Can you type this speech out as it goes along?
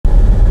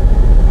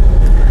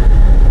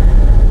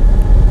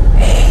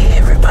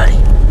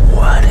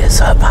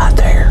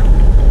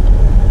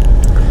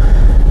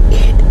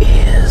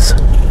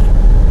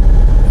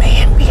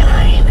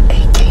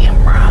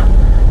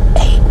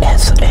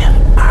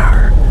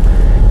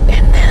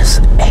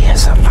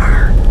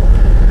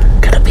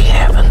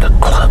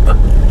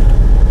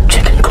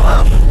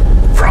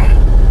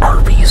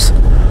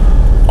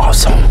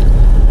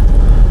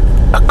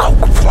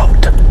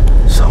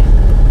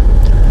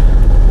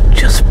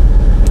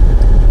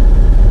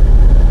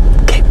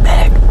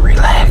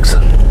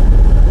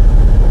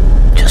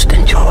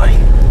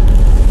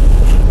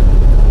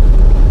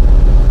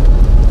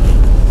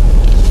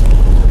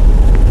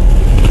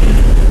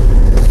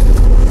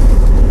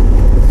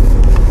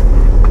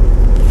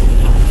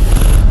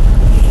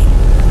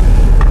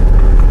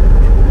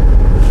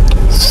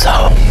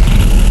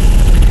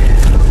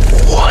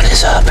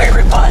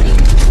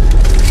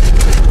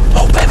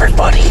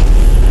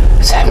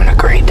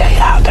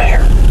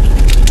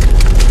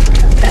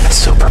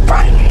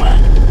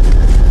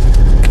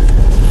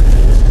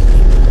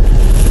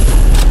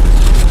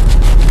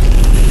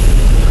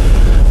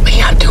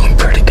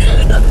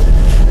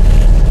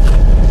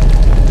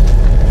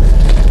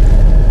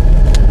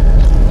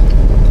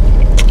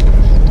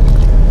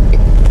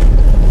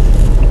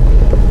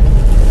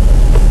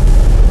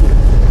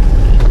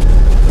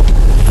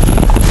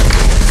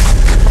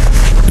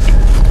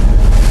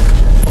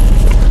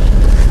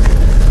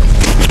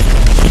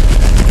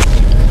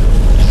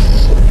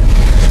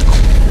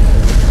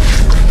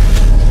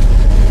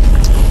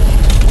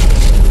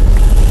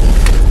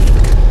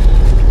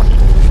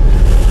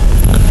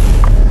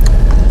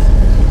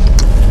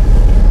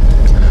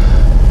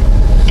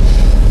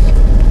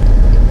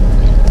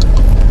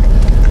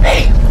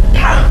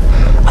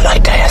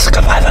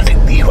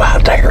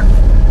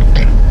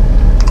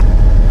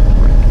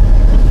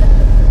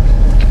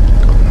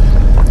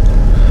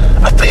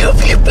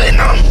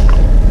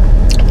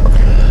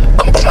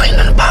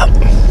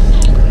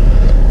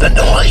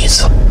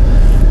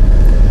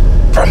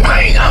from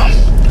my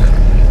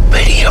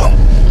video.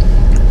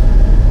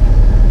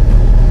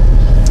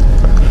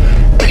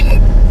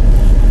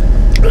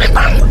 In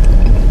my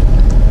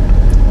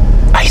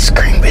ice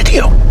cream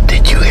video,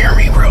 did you hear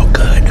me real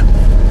good?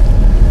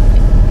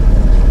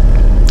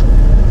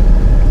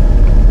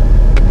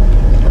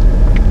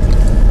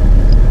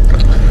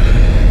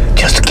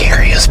 Just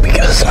curious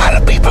because a lot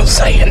of people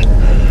saying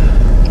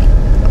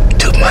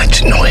too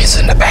much noise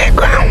in the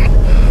background.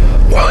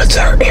 Well, it's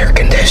our air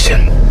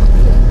condition.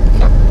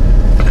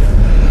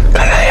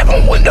 Gotta have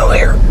a window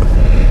air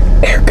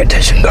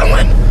condition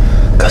going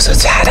because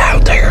it's hot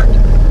out there.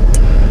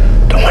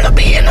 Don't want to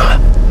be in a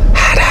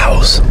hot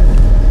house.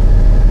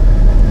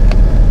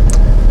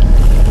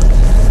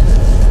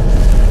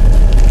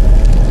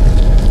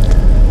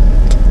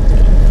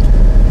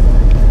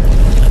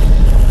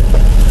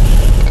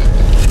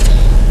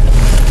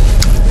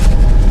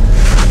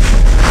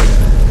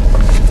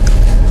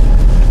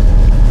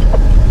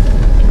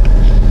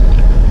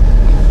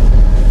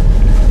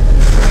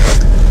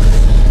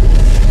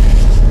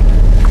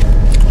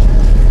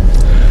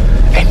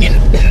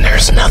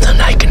 There's nothing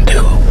I can do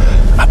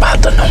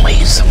about the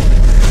noise.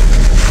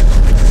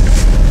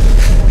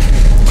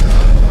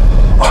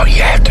 All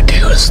you have to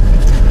do is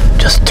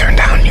just turn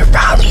down your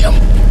volume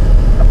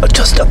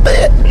just a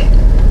bit.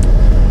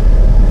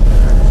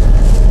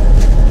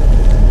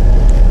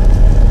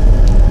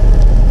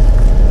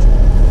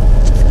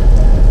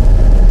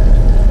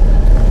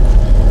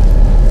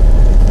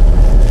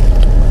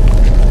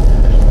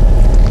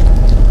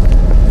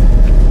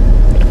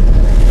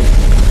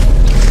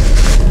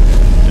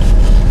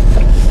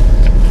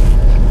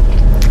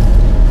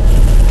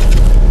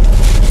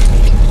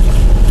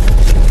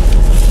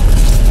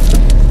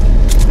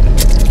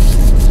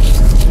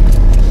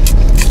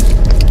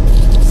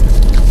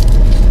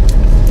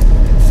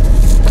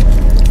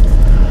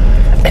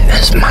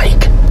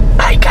 Mic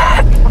I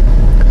got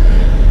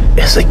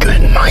is a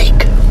good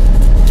mic.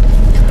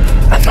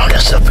 I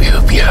noticed a few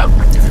of you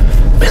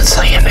been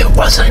saying it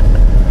wasn't,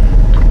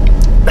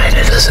 that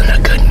it isn't a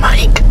good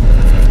mic.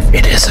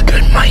 It is a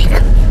good mic.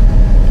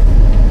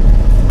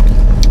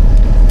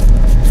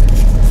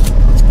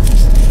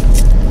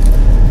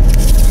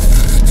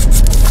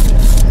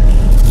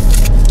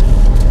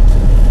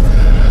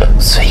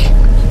 See,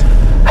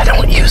 I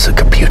don't use a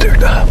computer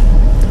to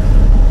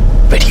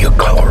video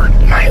record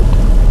my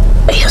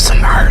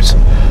ASMRs.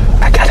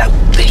 I got a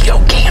video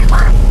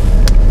camera.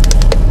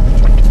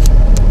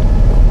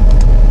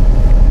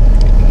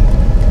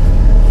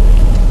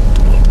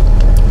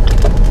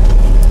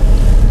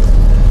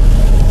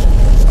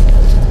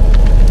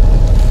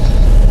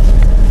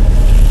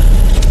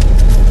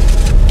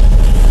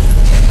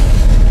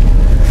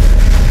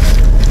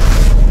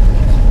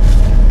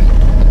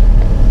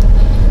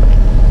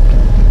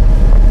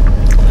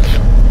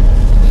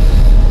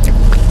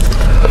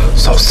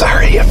 So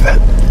sorry if the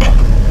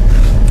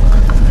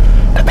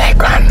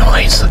background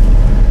noise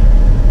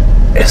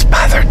is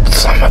bothered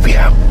some of you.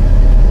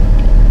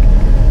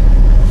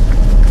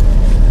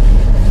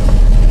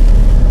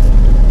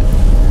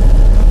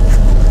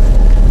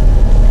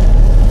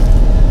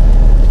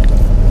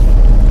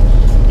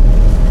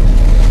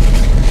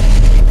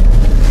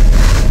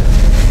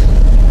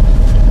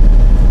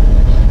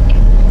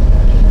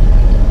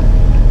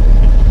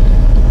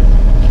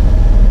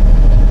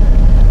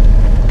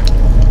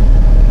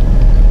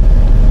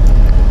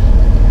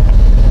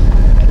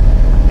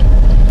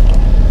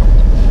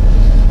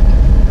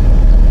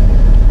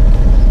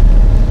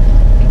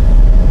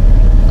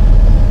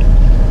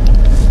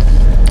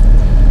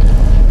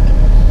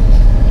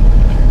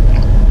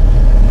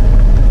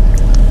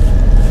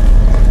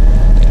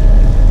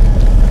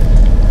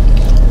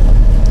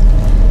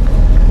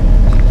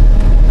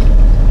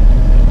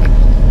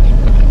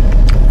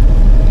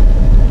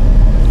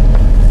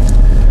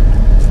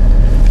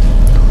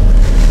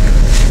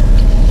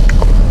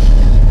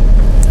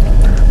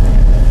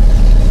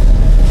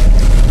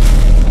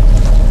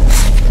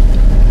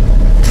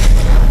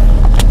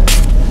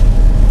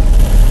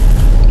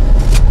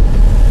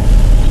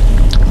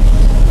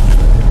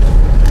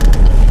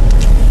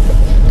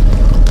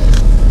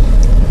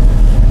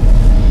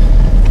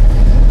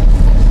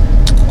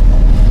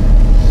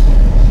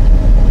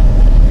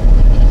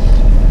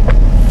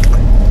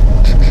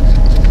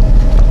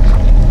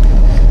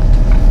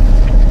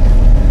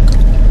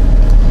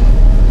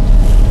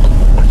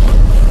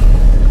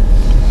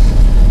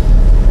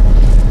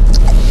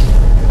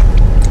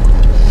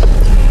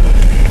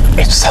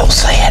 So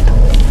sad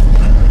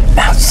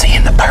not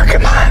seeing the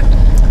parking lot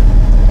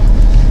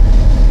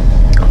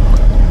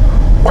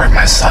where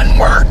my son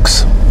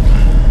works.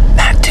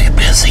 Not too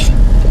busy.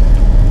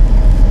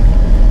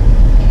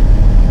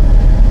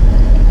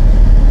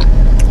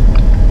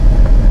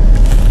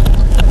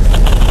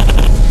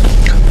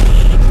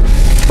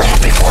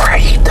 Before I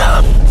eat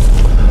the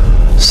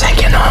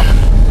second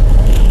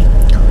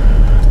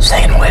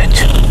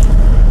sandwich,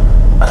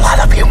 a lot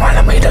of you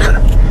wanted me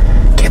to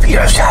give you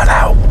a shout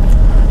out.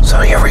 So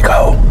here we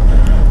go.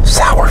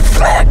 Sour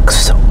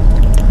Flex,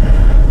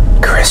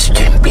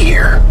 Christian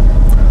Beer,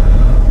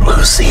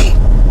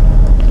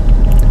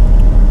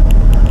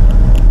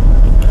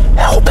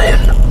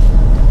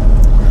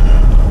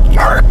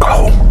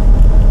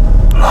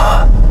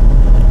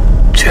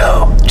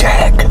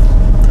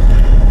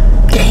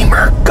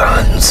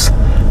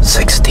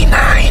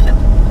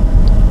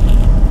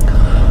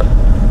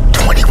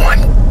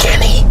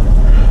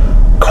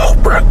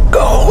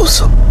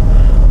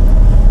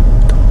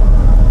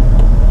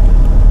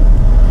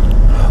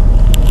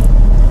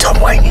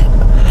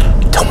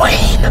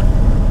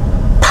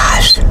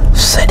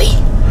 City,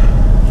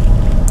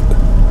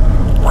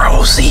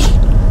 Rosie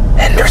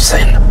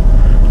Henderson,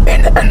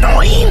 and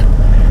annoying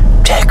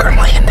Jacker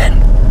Landon.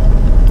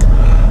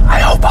 I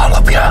hope all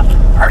of you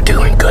are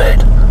doing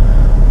good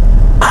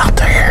out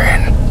there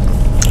and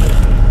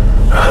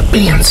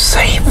being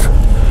safe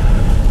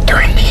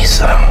during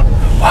these,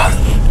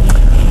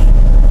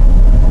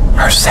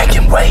 our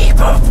second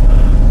wave of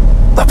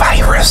the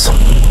virus.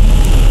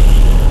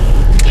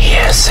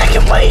 Yeah,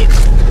 second wave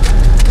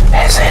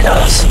has hit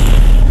us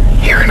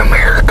here in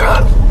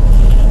America.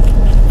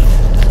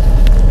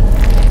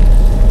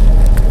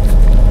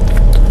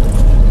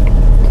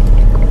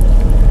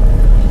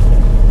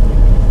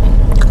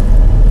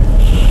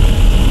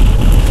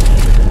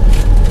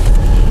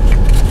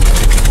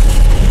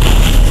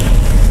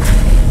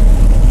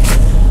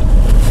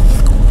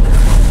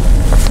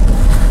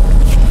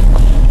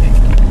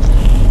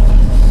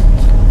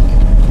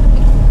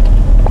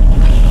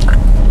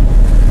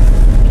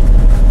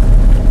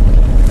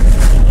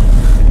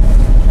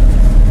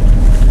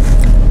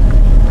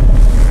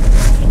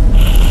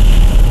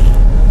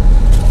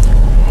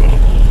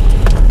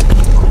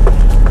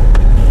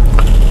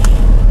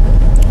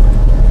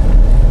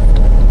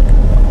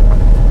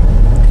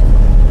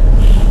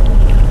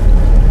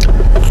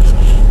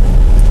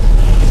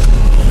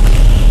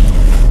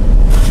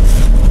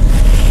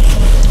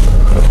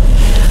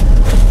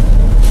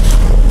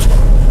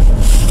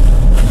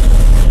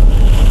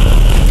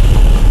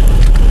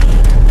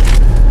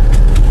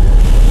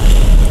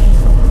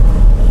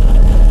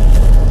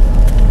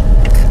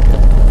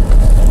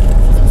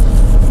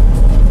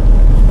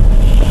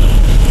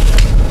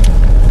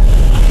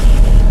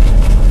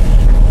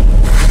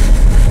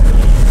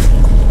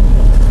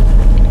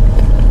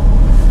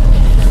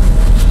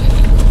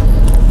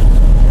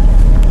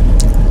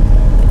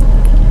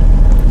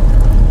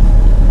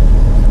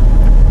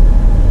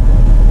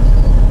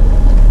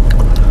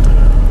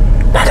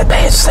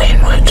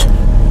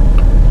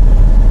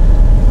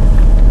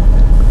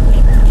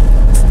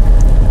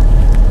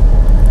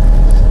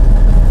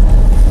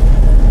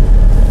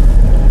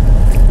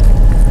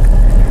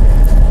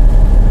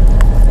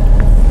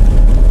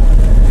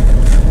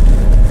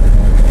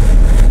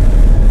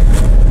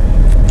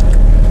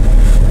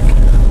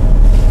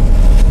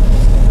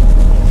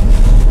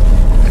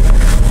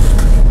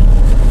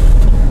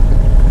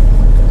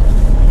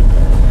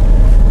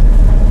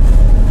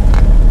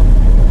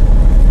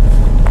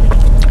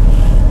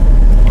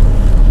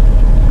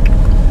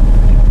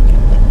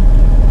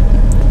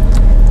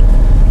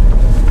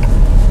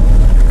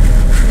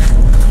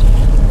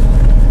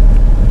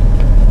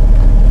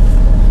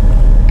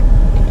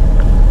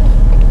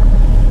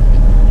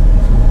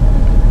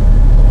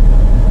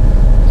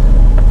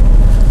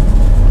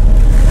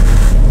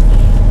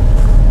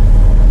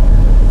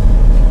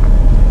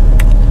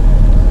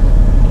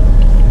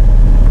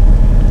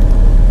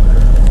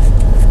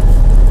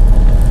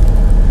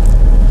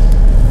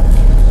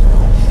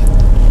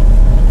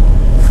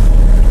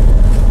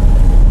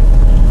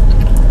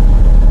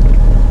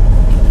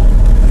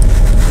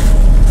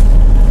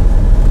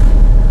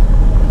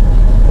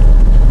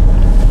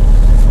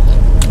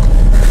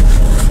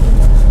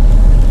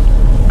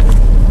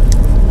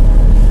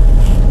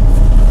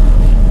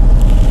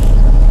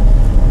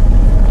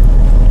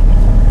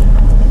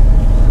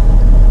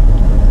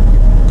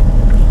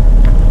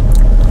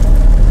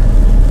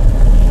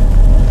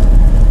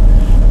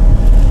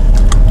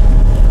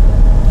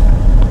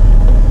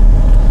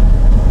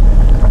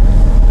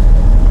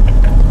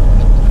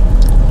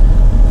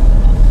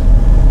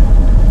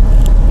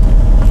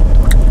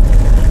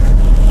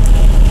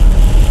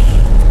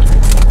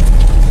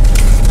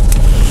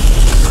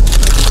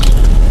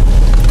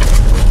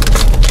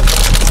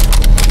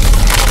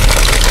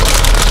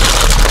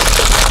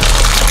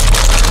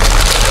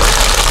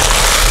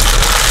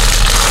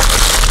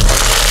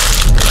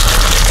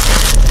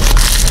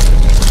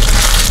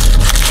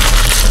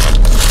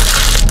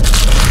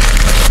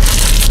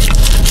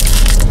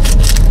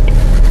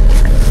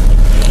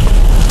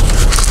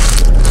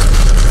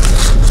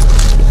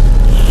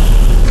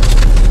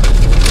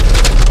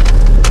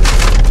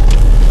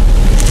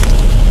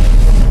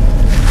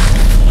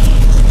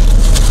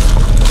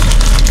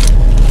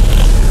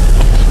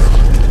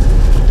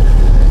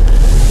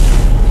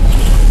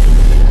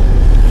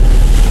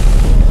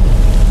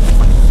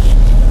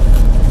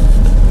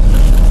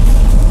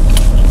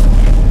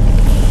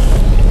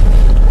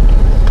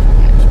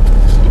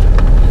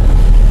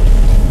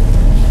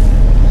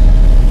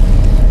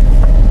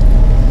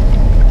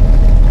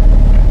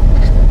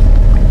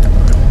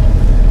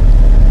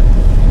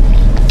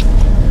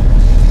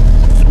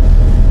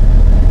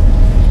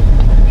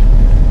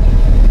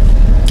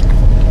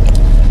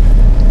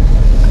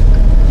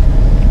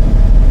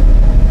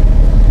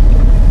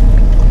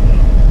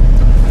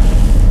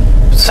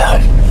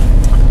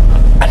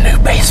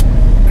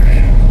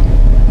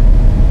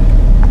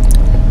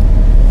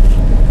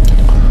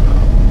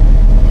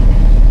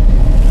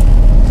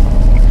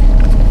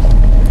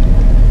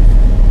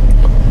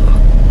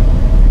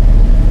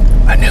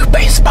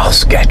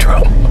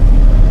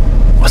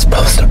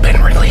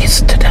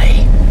 released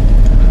today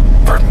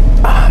for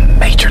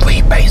Major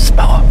League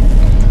Baseball.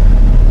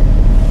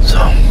 So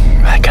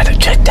I gotta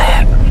check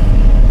that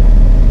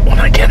when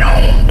I get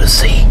home to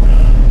see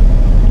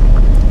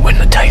when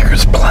the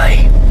Tigers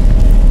play.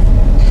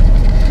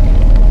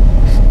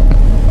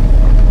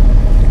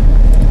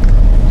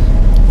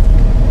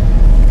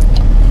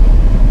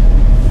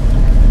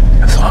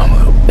 So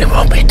it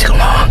won't be too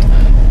long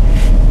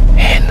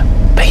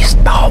and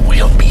baseball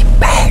will be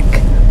back.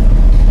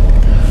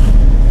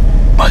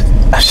 But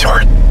a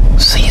short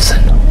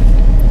season.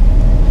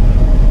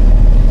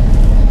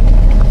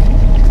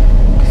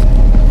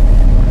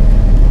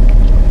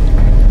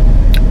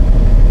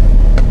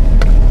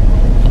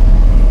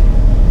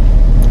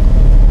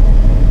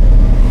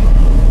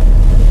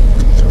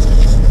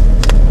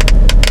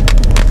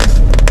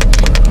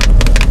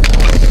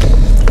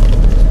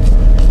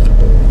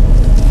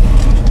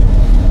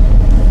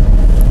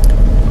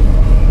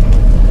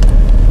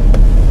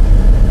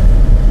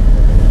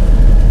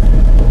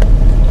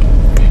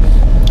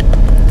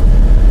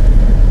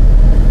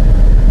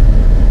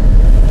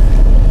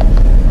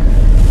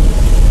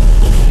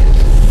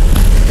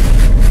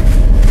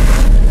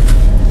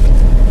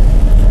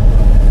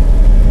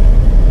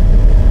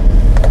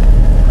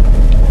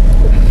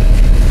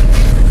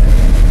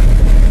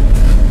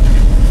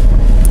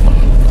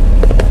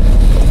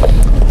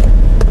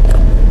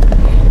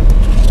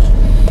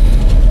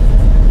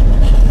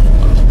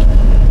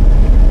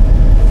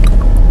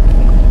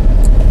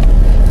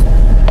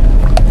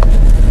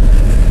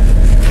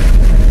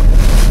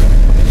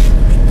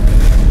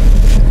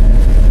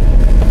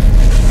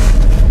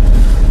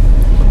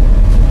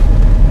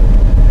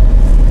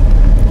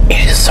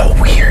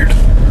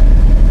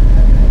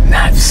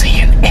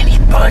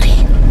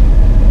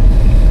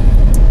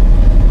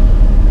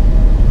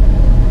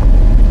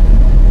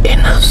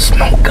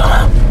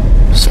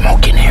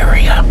 Smoking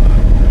area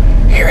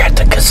here at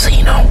the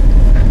casino.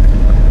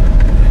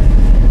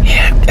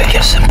 Yeah, I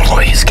guess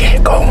employees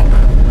can't go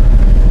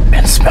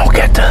and smoke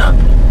at the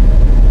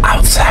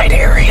outside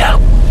area.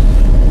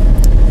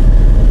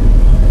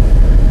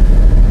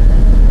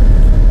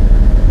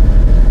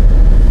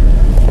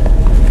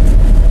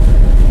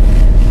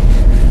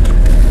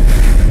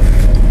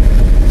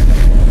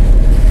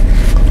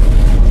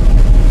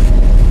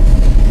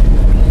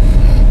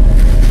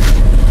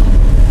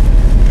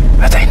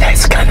 I think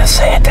that's kind of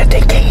sad that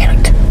they can't.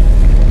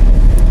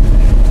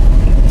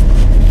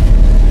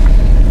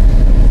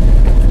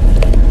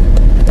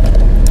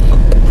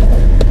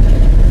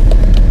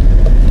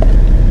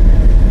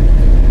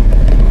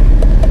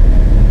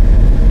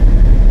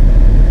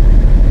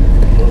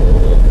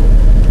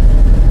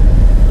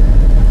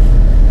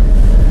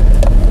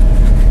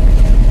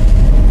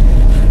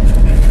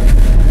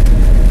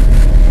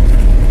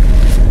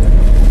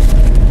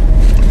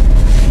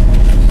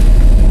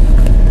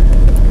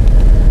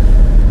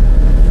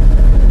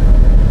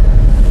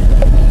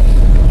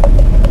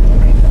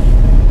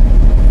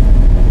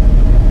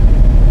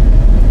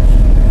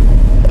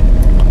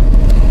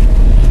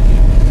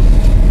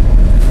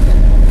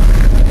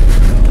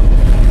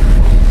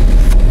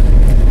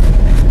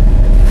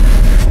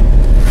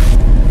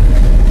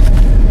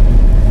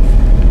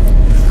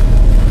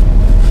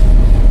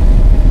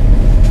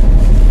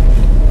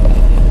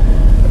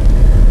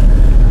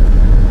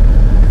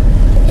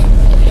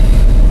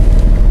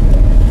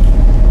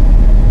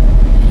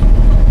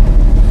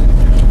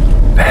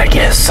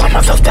 Some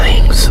of the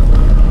things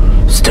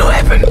still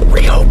haven't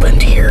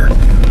reopened here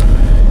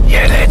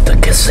yet at the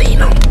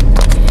casino.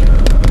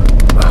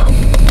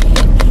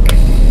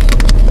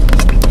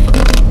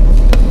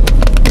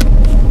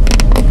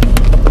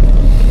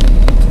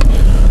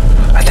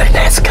 I think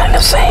that's kind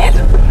of sad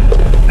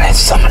that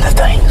some of the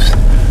things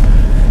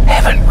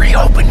haven't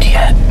reopened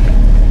yet.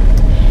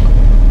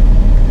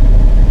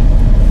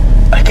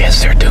 I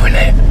guess they're doing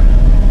it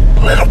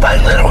little by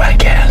little, I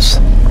guess.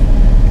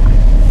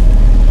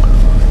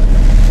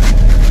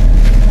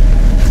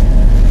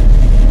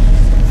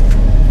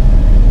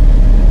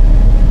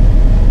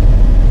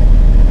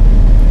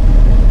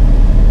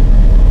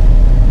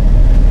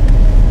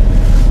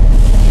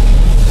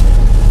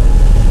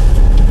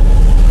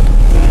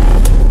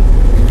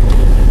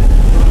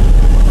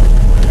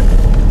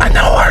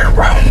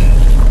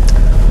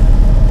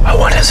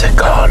 What is it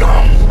called?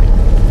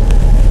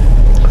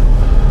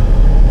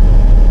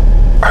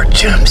 Our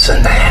gyms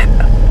and that,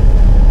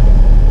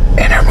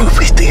 and our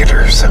movie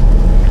theaters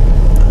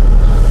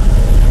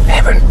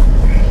haven't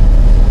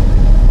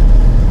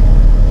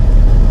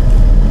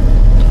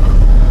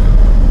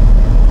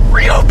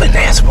reopened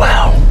as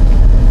well.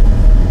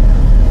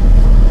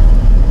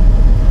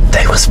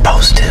 They were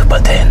supposed to,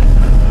 but then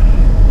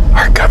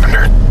our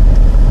governor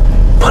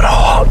put a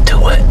halt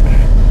to it.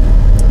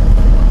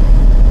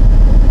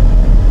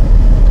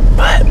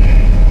 But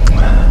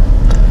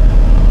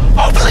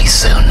hopefully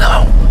soon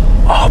they'll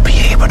all be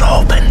able to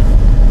open.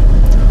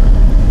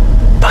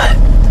 But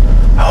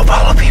I hope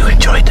all of you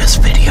enjoyed this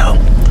video.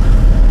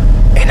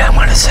 And I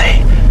want to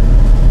say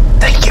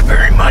thank you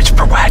very much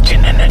for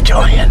watching and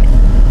enjoying.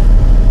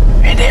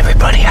 And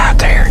everybody out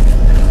there,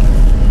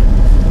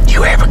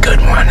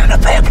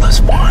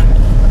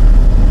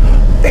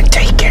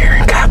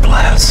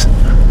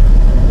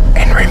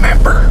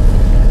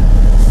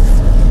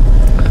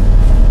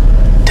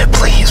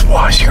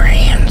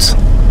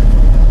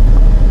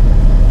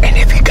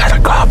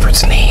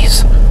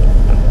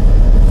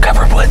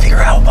 with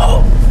your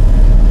elbow.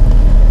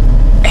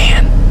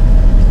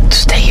 And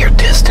stay your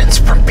distance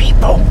from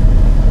people.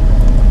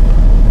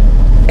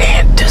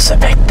 And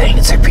disinfect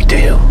things if you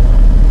do.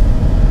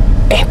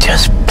 And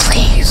just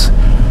please,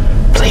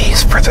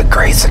 please, for the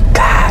grace of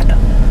God,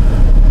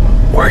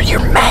 wear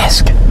your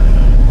mask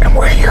and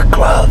wear your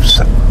gloves.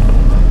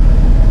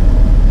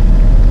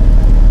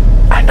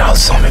 I know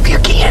some of you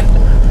can't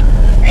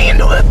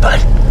handle it,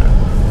 but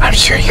I'm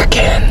sure you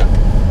can.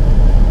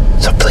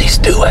 So please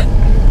do it.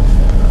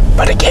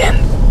 But again,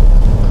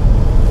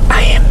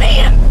 I am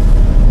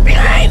man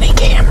behind the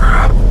camera.